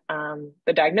revealed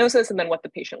the diagnosis and then what the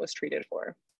patient was treated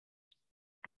for.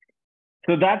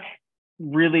 So that's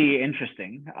really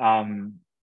interesting.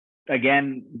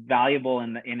 Again, valuable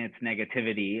in its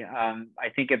negativity. I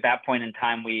think at that point in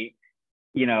time,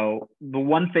 the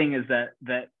one thing is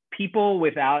that people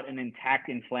without an intact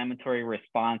inflammatory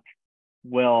response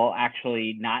will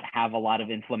actually not have a lot of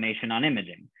inflammation on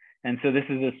imaging. And so this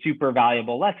is a super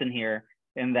valuable lesson here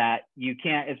in that you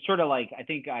can't, it's sort of like, I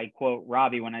think I quote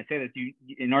Robbie when I say this,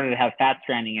 in order to have fat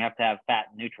stranding, you have to have fat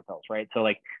neutrophils, right? So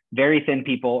like very thin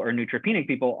people or neutropenic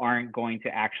people aren't going to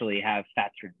actually have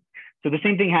fat stranding. So the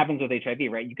same thing happens with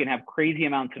HIV, right? You can have crazy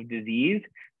amounts of disease,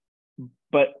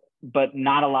 but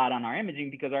not a lot on our imaging,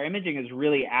 because our imaging is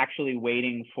really actually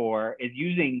is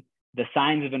using the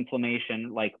signs of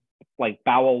inflammation like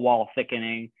bowel wall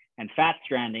thickening and fat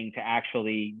stranding to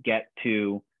actually get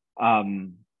to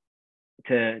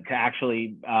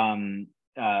actually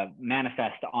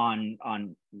manifest on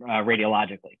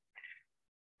radiologically.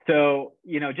 So,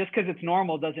 just because it's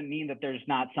normal doesn't mean that there's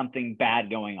not something bad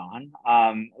going on.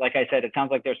 Like I said, it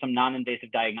sounds like there's some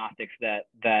non-invasive diagnostics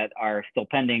that are still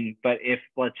pending. But if,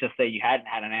 let's just say, you hadn't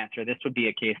had an answer, this would be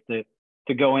a case to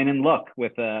go in and look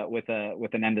with an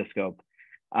endoscope.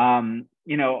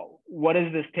 What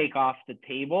does this take off the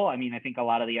table? I mean, I think a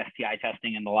lot of the STI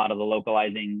testing and a lot of the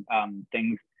localizing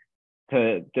things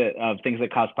things that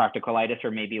cause proctocolitis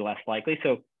are maybe less likely.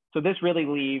 So this really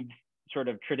leaves sort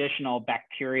of traditional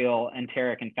bacterial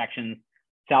enteric infections,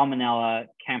 Salmonella,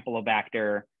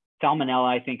 Campylobacter. Salmonella,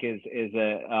 I think, is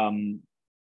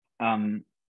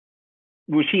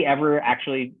was she ever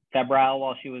actually febrile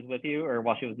while she was with you or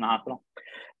while she was in the hospital?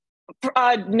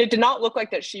 It did not look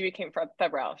like that she became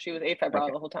febrile. She was afebrile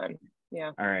Okay. the whole time.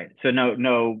 Yeah. All right. So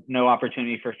no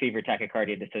opportunity for fever,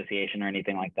 tachycardia, dissociation, or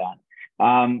anything like that.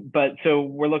 But so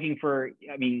we're looking for,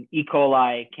 I mean, E.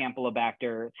 coli,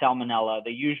 Campylobacter, Salmonella,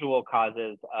 the usual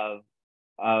causes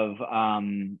of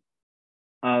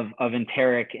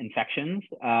enteric infections.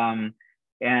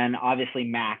 And obviously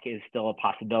MAC is still a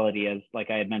possibility, as like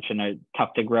I had mentioned, are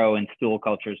tough to grow in stool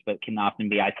cultures, but can often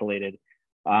be isolated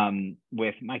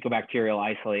with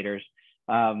mycobacterial isolators.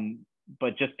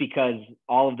 But just because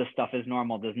all of this stuff is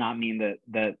normal does not mean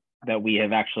that we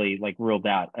have actually like ruled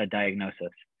out a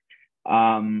diagnosis.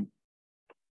 I'm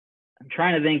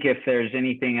trying to think if there's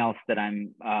anything else that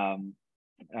I'm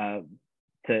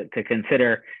to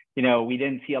consider. We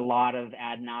didn't see a lot of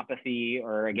adenopathy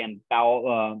or, again,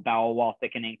 bowel wall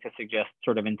thickening to suggest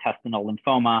sort of intestinal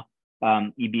lymphoma,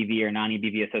 EBV or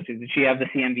non-EBV associated. Did she have the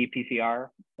CMV PCR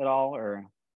at all, or?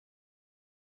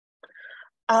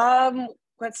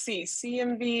 Let's see,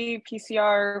 CMV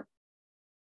PCR.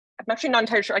 I'm actually not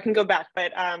entirely sure. I can go back,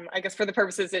 but I guess for the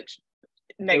purposes, it's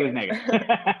negative. It was negative.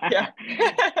 Yeah.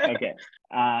 Okay.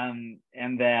 And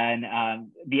then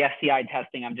the STI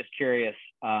testing, I'm just curious,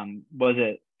 was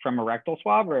it from a rectal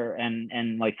swab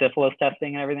and like syphilis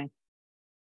testing and everything?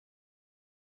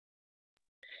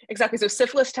 Exactly. So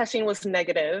syphilis testing was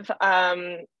negative.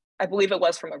 I believe it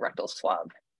was from a rectal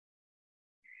swab.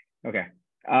 Okay.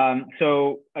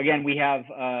 So again, we have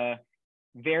a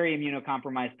very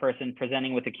immunocompromised person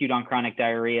presenting with acute on chronic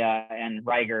diarrhea and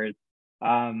rigors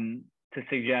to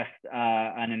suggest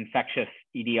an infectious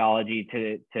etiology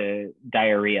to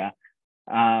diarrhea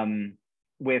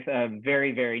with a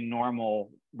very, very normal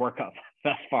workup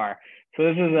thus far. So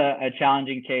this is a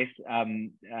challenging case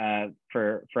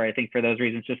for I think for those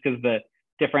reasons, just because the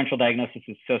differential diagnosis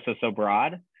is so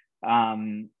broad.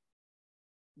 And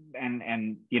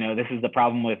this is the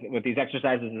problem with these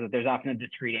exercises, is that there's often a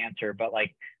discrete answer. But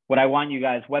like, what I want you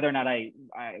guys, whether or not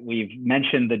we've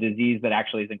mentioned the disease that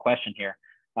actually is in question here,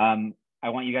 I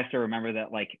want you guys to remember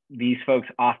that like these folks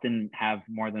often have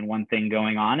more than one thing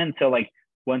going on. And so like,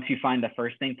 once you find the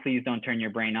first thing, please don't turn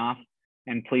your brain off,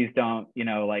 and please don't,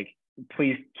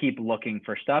 please keep looking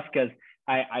for stuff. Because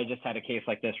I just had a case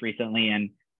like this recently, and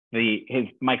his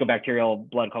mycobacterial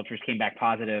blood cultures came back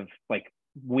positive like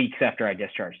weeks after I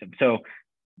discharged him. So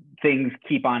things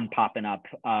keep on popping up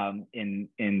in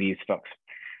these folks.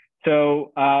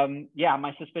 So yeah,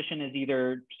 my suspicion is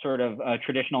either sort of a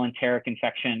traditional enteric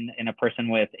infection in a person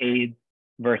with AIDS,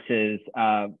 versus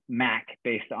MAC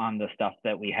based on the stuff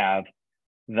that we have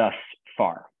thus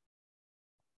far.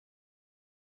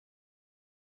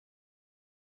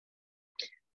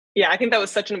 Yeah, I think that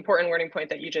was such an important wording point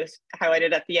that you just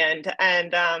highlighted at the end.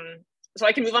 And so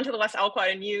I can move on to the less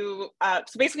alquad. And you,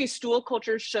 so basically stool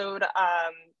cultures showed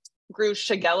grew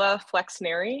Shigella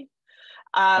flexneri,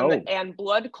 and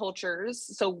blood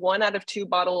cultures. So 1 out of 2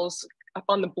 bottles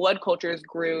on the blood cultures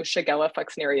grew Shigella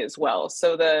flexneri as well.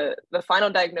 So the final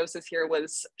diagnosis here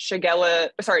was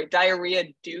diarrhea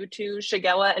due to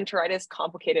Shigella enteritis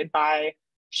complicated by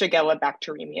Shigella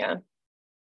bacteremia.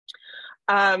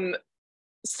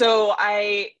 So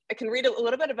I can read a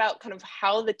little bit about kind of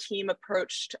how the team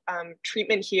approached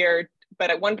treatment here,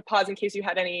 but I wanted to pause in case you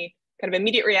had any kind of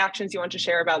immediate reactions you want to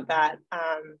share about that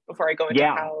before I go into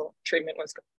how treatment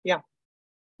was. Yeah.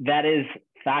 That is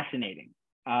fascinating.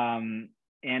 And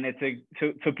it's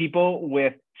so people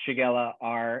with Shigella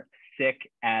are sick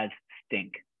as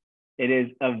stink. It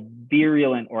is a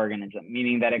virulent organism,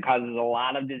 meaning that it causes a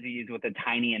lot of disease with a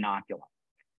tiny inoculum.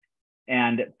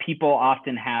 And people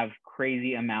often have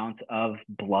crazy amounts of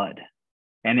blood,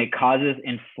 and it causes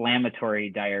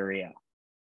inflammatory diarrhea.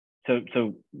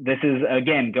 So this is,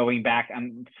 again, going back,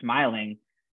 I'm smiling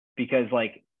because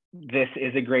like this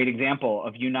is a great example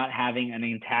of you not having an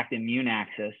intact immune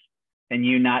axis and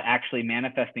you not actually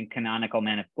manifesting canonical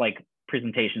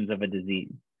presentations of a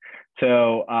disease.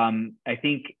 So I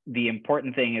think the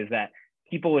important thing is that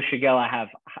people with Shigella have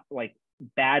like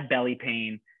bad belly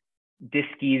pain,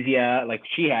 dyschezia like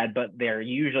she had, but they're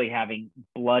usually having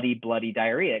bloody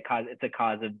diarrhea. It's a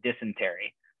cause of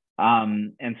dysentery.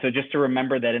 And so just to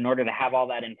remember that in order to have all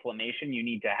that inflammation, you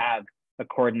need to have a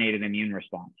coordinated immune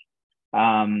response.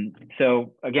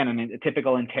 So again, I mean, a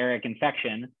typical enteric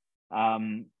infection,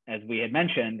 as we had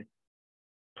mentioned,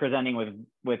 presenting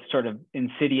with sort of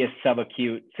insidious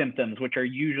subacute symptoms, which are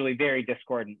usually very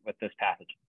discordant with this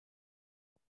pathogen.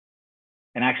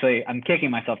 And actually, I'm kicking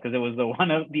myself because it was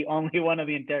the only one of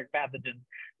the enteric pathogens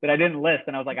that I didn't list.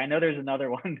 And I was like, I know there's another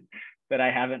one that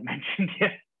I haven't mentioned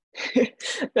yet.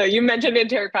 No, you mentioned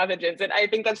enteric pathogens, and I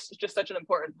think that's just such an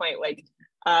important point. Like,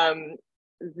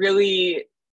 really,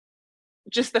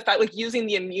 just the fact, like, using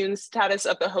the immune status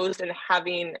of the host and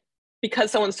having,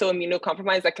 because someone's so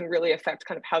immunocompromised, that can really affect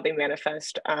kind of how they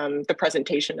manifest the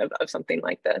presentation of something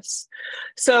like this.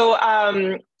 So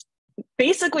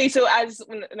basically, so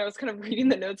when I was kind of reading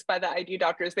the notes by the ID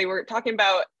doctors, they were talking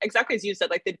about exactly as you said,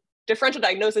 like the differential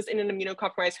diagnosis in an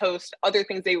immunocompromised host. Other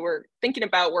things they were thinking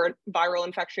about were viral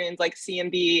infections like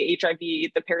CMV, HIV,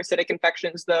 the parasitic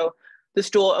infections, though the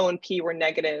stool O&P were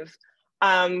negative.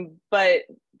 But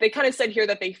they kind of said here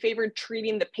that they favored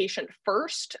treating the patient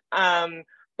first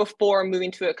before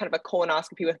moving to a kind of a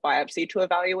colonoscopy with biopsy to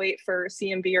evaluate for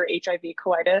CMV or HIV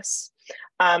colitis.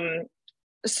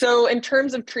 So in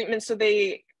terms of treatment, so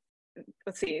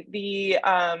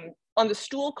on the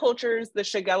stool cultures, the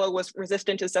Shigella was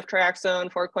resistant to ceftriaxone,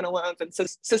 fluoroquinolones, and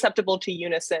susceptible to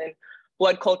unison.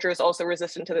 Blood culture is also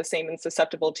resistant to the same and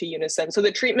susceptible to unison. So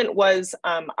the treatment was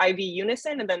IV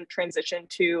unison and then transitioned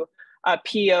to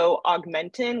PO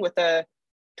augmentin with a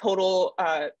total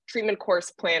treatment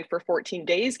course planned for 14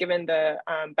 days, given the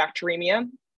bacteremia.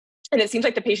 And it seems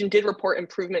like the patient did report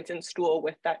improvements in stool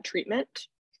with that treatment.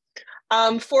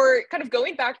 For kind of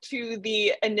going back to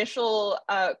the initial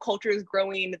cultures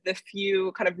growing the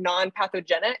few kind of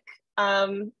non-pathogenic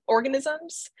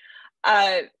organisms,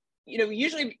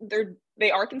 usually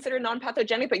they are considered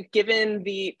non-pathogenic, but given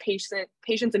the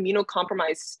patient's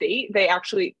immunocompromised state, they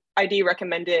actually ID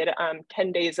recommended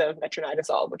 10 days of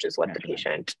metronidazole, which is what the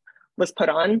patient was put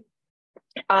on.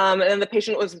 And then the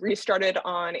patient was restarted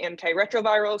on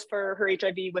antiretrovirals for her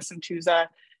HIV with Simtuza,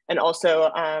 and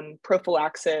also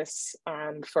prophylaxis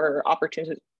for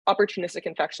opportunistic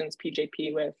infections,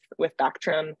 PJP with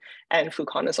Bactrim and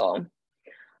fluconazole.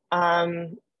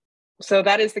 So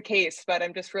that is the case, but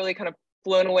I'm just really kind of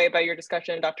blown away by your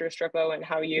discussion, Dr. Restrepo, and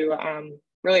how you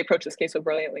really approach this case so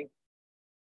brilliantly.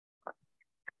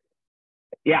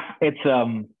 Yeah, it's a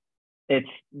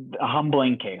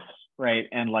humbling case, right?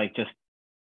 And like just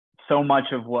so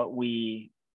much of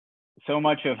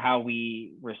how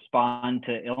we respond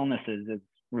to illnesses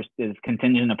is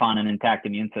contingent upon an intact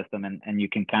immune system, and you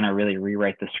can kind of really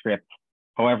rewrite the script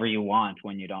however you want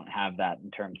when you don't have that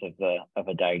in terms of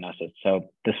a diagnosis.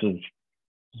 So this was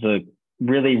a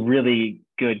really, really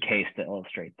good case to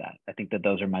illustrate that. I think that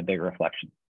those are my big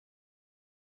reflections.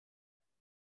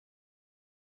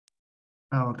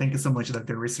 Oh, thank you so much,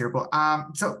 Dr. Restrepo.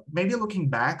 So maybe looking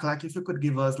back, like if you could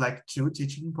give us like 2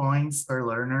 teaching points for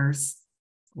learners,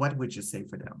 what would you say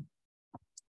for them?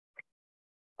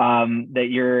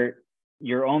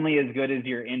 you're only as good as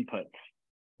your inputs,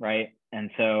 right? And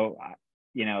so,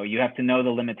 you know, you have to know the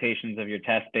limitations of your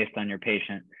test based on your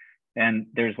patient. And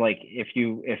there's like, if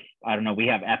I don't know, we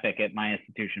have Epic at my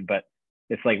institution, but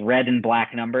it's like red and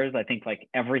black numbers. I think like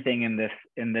everything in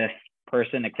this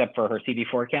person, except for her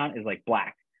CD4 count, is like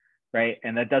black, right?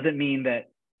 And that doesn't mean that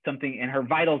something in her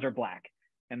vitals are black.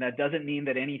 And that doesn't mean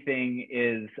that anything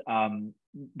is,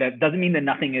 that doesn't mean that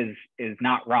nothing is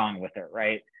not wrong with her,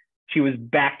 right? She was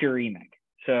bacteremic.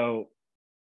 So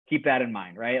keep that in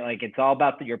mind, right? Like it's all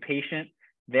about your patient,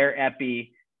 their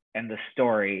epi, and the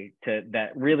story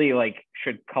that really like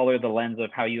should color the lens of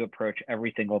how you approach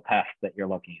every single test that you're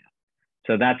looking at.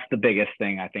 So that's the biggest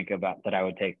thing I think about that I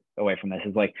would take away from this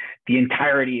is like the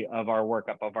entirety of our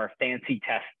workup of our fancy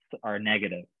tests are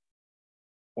negative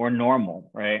or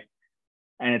normal, right?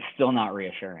 And it's still not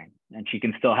reassuring. And she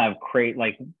can still have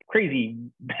crazy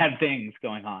bad things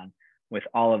going on with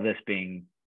all of this being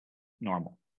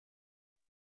normal.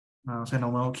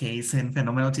 Phenomenal case and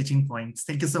phenomenal teaching points.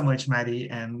 Thank you so much, Maddie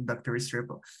and Dr.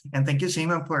 Restrepo. And thank you,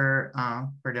 Shema, for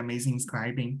the amazing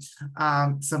scribing.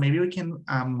 So maybe we can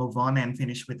move on and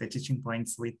finish with the teaching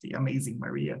points with the amazing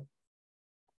Maria.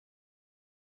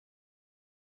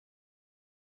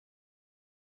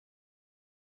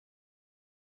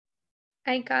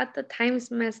 I got the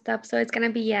times messed up, so it's gonna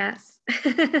be yes.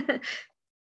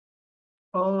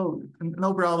 Oh,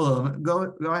 no problem.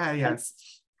 Go ahead, yes.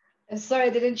 Sorry, I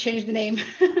didn't change the name.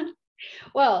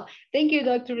 Well, thank you,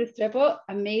 Dr. Restrepo.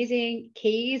 Amazing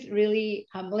case, really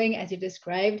humbling as you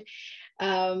described.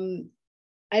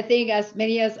 I think as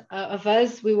many as of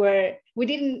us, we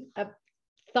didn't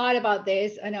thought about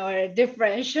this on our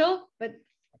differential, but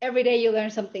every day you learn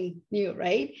something new,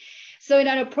 right? So in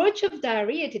our approach of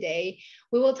diarrhea today,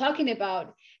 we were talking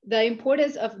about the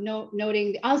importance of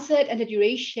noting the onset and the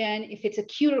duration, if it's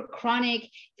acute or chronic,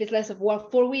 if it's less of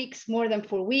 4 weeks, more than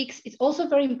 4 weeks. It's also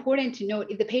very important to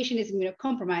note if the patient is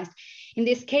immunocompromised. In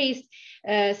this case,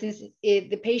 since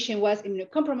the patient was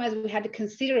immunocompromised, we had to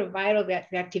consider a viral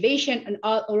reactivation and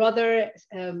or other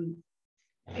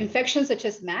infections such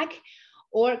as MAC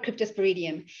or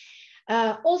Cryptosporidium.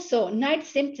 Also, night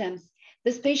symptoms.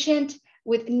 This patient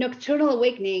with nocturnal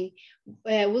awakening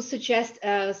will suggest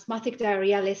osmotic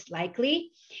diarrhea less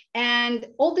likely. And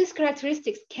all these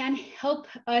characteristics can help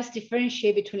us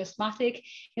differentiate between osmotic,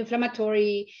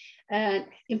 inflammatory,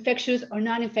 infectious or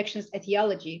non-infectious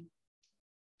etiology.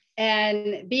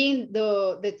 And being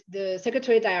the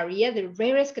secretory diarrhea, the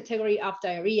rarest category of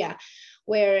diarrhea,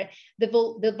 where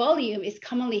the volume is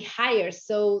commonly higher.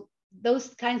 So those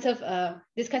kinds of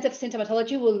this kinds of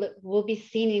symptomatology will be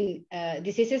seen in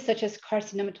diseases such as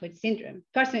carcinoid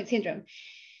syndrome.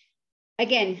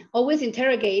 Again, always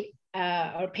interrogate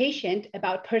our patient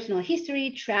about personal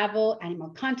history, travel,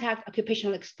 animal contact,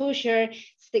 occupational exposure,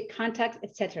 stick contact,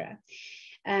 etc.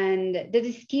 And the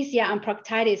dyschezia and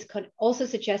proctitis could also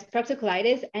suggest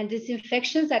proctocolitis, and these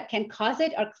infections that can cause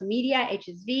it are chlamydia,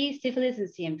 HSV, syphilis, and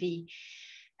CMV.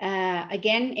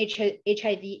 Again,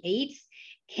 HIV/AIDS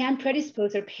can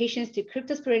predispose our patients to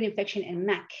cryptosporidium infection and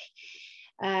MAC.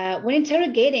 When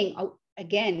interrogating,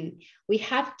 again, we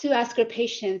have to ask our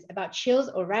patients about chills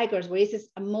or rigors, where this is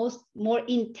a more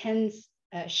intense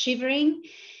shivering.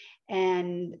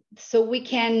 And so we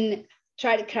can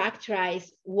try to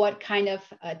characterize what kind of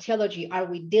etiology are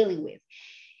we dealing with.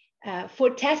 For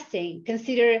testing,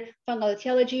 consider fungal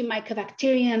etiology,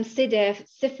 Mycobacterium, C. diff,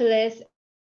 syphilis,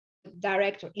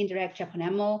 direct or indirect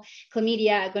treponema,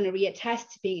 chlamydia, gonorrhea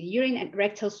test being urine, and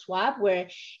rectal swab, where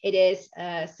it is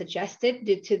suggested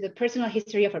due to the personal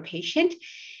history of our patient,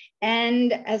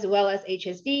 and as well as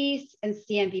HSV and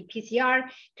CMV PCR,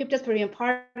 Cryptosporidium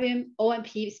parvum,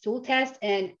 OMP stool test,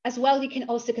 and as well you can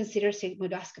also consider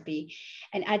sigmoidoscopy.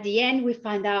 And at the end, we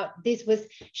found out this was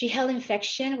Shigella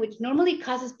infection, which normally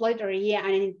causes blood diarrhea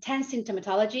and an intense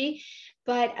symptomatology.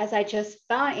 But as I just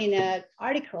found in an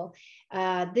article,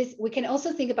 we can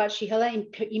also think about Shigella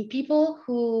in people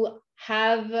who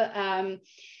have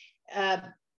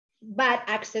bad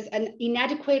access and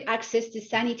inadequate access to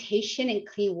sanitation and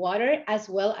clean water, as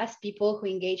well as people who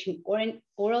engage in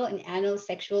oral and anal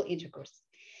sexual intercourse.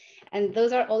 And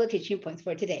those are all the teaching points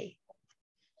for today.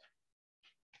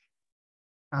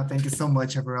 Thank you so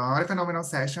much, everyone. What a phenomenal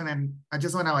session. And I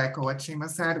just want to echo what Shima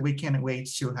said. We can't wait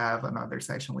to have another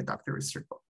session with Dr.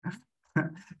 Restrepo.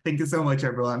 Thank you so much,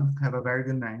 everyone. Have a very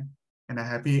good night and a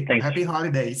happy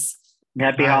holidays.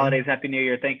 Happy holidays, Happy New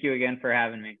Year. Thank you again for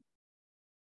having me.